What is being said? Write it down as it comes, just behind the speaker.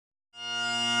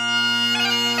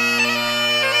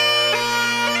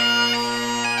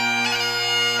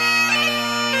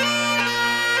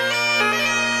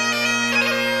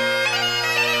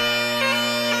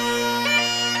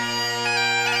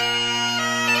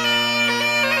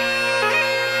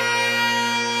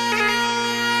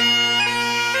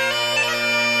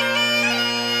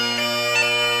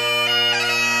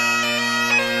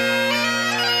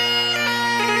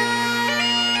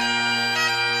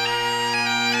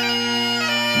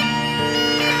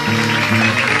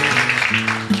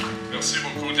Merci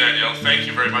beaucoup, Daniel. Thank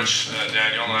you very much,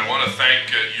 Daniel. And I want to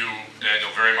thank you, Daniel,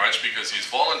 very much because he's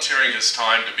volunteering his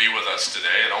time to be with us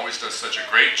today and always does such a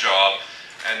great job.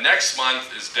 And next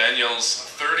month is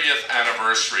Daniel's 30th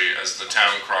anniversary as the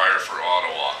town crier for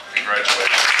Ottawa.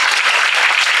 Congratulations.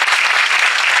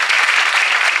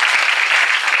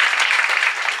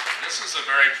 This is a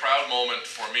very proud moment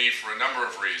for me for a number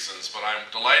of reasons, but I'm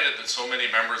delighted that so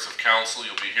many members of council,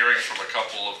 you'll be hearing from a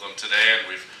couple of them today, and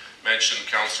we've mentioned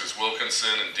Councillors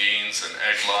Wilkinson and Deans and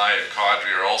Eglai and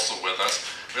Cadre are also with us.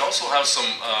 We also have some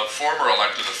former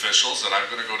elected officials, and I'm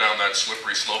going to go down that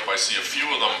slippery slope. I see a few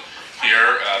of them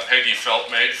here. Peggy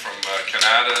Feltmate from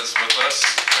Canada is with us.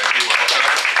 Peggy, welcome.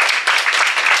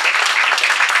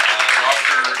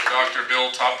 Dr. Bill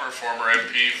Tupper, former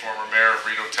MP, former Mayor of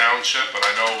Rideau Township, and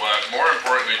I know more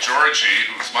importantly Georgie,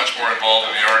 who's much more involved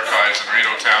in the archives in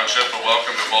Rideau Township, but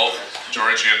welcome to both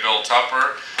Georgie and Bill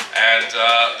Tupper. And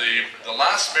the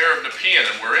last mayor of Nepean,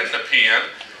 and we're in Nepean,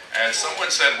 and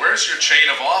someone said, "Where's your chain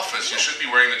of office? You should be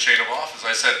wearing the chain of office."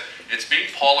 I said, "It's being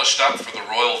polished up for the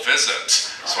royal visit."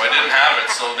 So I didn't have it,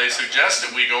 so they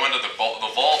suggested we go into the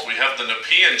vault. We have the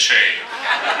Nepean chain.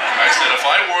 And I said, if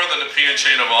I wore the Nepean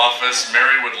chain of office,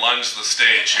 Mary would lunge the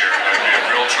stage here, and I'd be in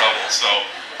real trouble. So,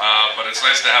 but it's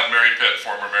nice to have Mary Pitt,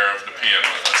 former mayor of Nepean,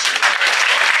 with us here.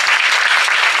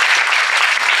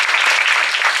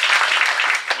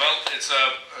 Well, it's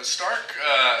a stark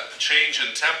change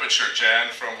in temperature, Jan,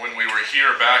 from when we were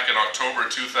here back in October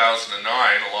 2009,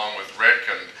 along with Rick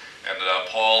and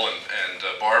Paul and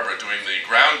Barbara doing the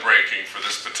groundbreaking for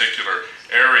this particular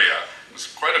area. It was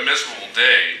quite a miserable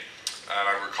day, and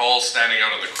I recall standing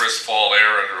out in the crisp fall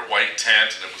air under a white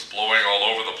tent, and it was blowing all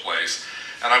over the place.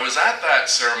 And I was at that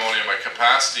ceremony in my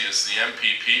capacity as the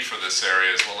MPP for this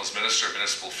area, as well as Minister of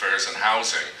Municipal Affairs and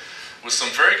Housing, with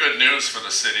some very good news for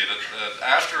the city that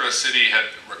after a city had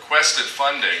requested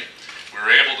funding, we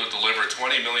were able to deliver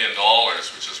 $20 million,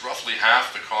 which is roughly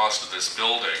half the cost of this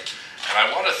building. And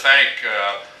I want to thank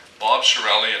Bob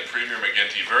Shirelli and Premier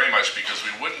McGuinty very much, because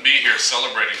we wouldn't be here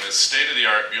celebrating this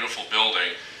state-of-the-art beautiful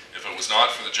building if it was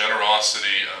not for the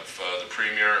generosity of the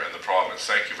Premier and the province.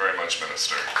 Thank you very much,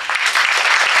 Minister.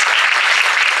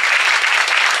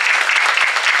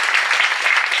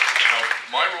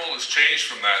 My role has changed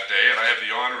from that day, and I have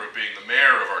the honor of being the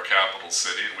mayor of our capital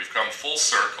city, and we've come full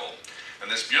circle.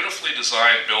 And this beautifully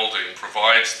designed building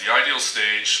provides the ideal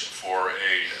stage for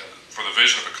the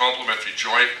vision of a complementary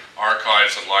joint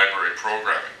archives and library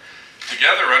programming.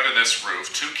 Together under this roof,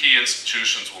 two key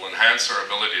institutions will enhance our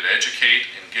ability to educate,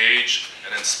 engage,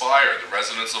 and inspire the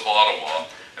residents of Ottawa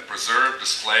and preserve,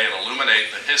 display, and illuminate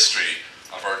the history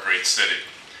of our great city.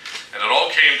 And it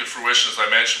all came to fruition, as I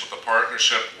mentioned, with the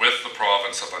partnership with the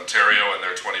province of Ontario and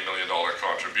their $20 million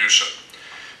contribution.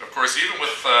 Of course, even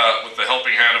with the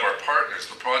helping hand of our partners,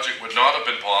 the project would not have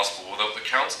been possible without the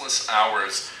countless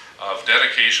hours of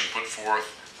dedication put forth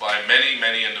by many,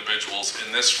 many individuals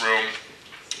in this room,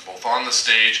 both on the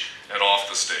stage and off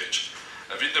the stage.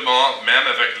 Évidemment, même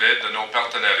avec l'aide de nos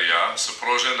partenariats, ce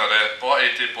projet n'aurait pas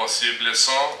été possible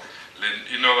sans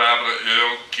les innombrables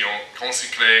heures qui ont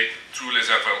consacré tous les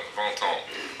inventants.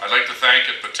 I'd like to thank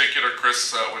in particular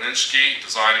Chris Wininski,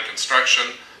 Design and Construction,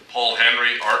 Paul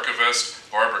Henry,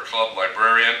 Archivist, Barbara Clubb,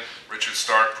 Librarian, Richard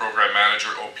Stark, Program Manager,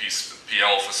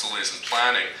 OPL Facilities and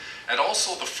Planning, and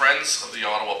also the Friends of the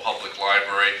Ottawa Public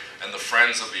Library and the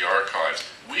Friends of the Archives.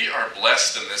 We are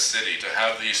blessed in this city to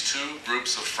have these two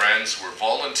groups of friends who are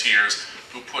volunteers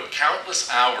who put countless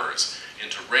hours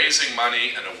into raising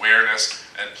money and awareness,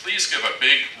 and please give a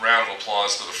big round of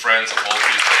applause to the friends of both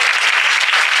these things.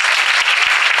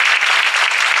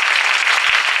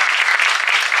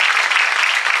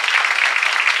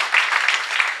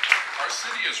 Our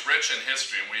city is rich in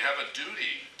history, and we have a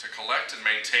duty to collect and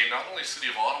maintain not only City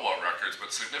of Ottawa records,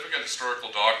 but significant historical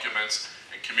documents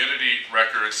and community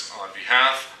records on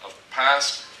behalf of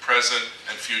past, present,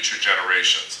 and future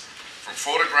generations. From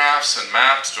photographs and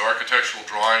maps to architectural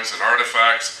drawings and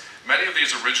artifacts, many of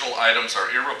these original items are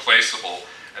irreplaceable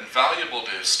and valuable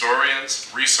to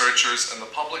historians, researchers, and the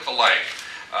public alike,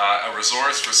 a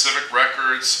resource for civic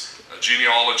records,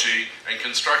 genealogy, and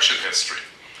construction history.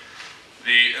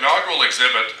 The inaugural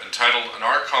exhibit, entitled An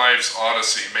Archives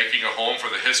Odyssey, Making a Home for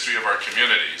the History of Our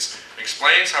Communities,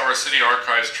 explains how our city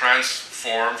archives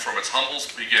transformed from its humble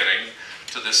beginning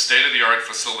to this state-of-the-art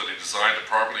facility designed to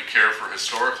properly care for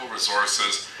historical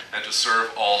resources and to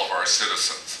serve all of our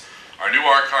citizens. Our new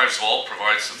archives vault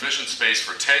provides sufficient space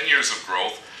for 10 years of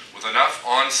growth, with enough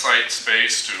on-site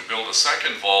space to build a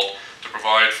second vault to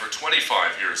provide for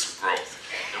 25 years of growth.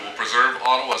 It will preserve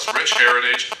Ottawa's rich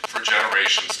heritage for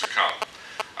generations to come.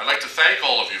 I'd like to thank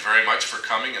all of you very much for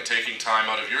coming and taking time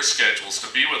out of your schedules to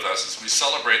be with us as we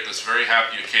celebrate this very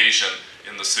happy occasion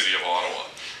in the City of Ottawa.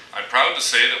 I'm proud to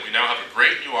say that we now have a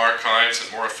great new archives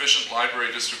and more efficient library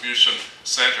distribution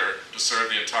center to serve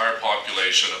the entire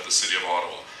population of the City of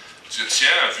Ottawa. Je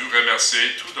tiens à vous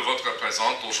remercier tout de votre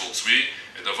présence aujourd'hui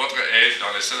et de votre aide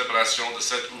dans les célébrations de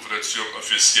cette ouverture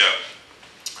officielle.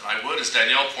 And I would, as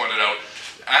Danielle pointed out,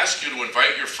 ask you to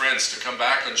invite your friends to come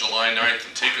back on July 9th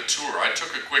and take a tour. I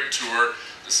took a quick tour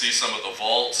to see some of the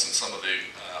vaults and some of the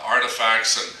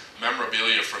artifacts and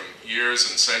memorabilia from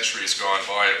years and centuries gone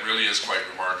by. It really is quite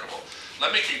remarkable.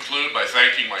 Let me conclude by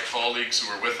thanking my colleagues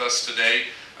who are with us today.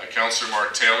 Councillor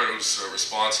Mark Taylor, who's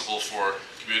responsible for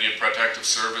Community and Protective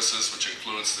Services, which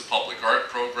includes the Public Art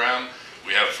Program.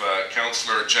 We have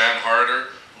Councillor Jan Harder,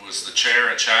 who is the chair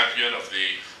and champion of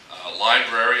the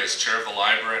library, as chair of the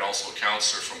library, and also a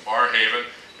councillor from Barhaven,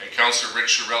 and Councillor Rick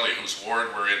Shirelli, whose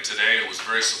ward we're in today, who was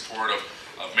very supportive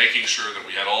of making sure that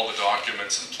we had all the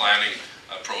documents and planning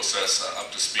process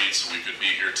up to speed so we could be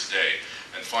here today.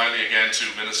 And finally, again, to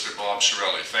Minister Bob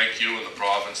Shirelli, thank you and the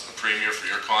province and the Premier for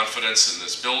your confidence in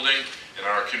this building and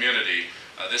our community.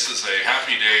 This is a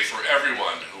happy day for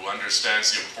everyone who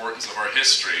understands the importance of our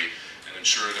history and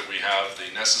ensure that we have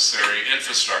the necessary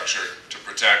infrastructure to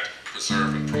protect,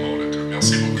 preserve, and promote it.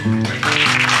 Merci beaucoup.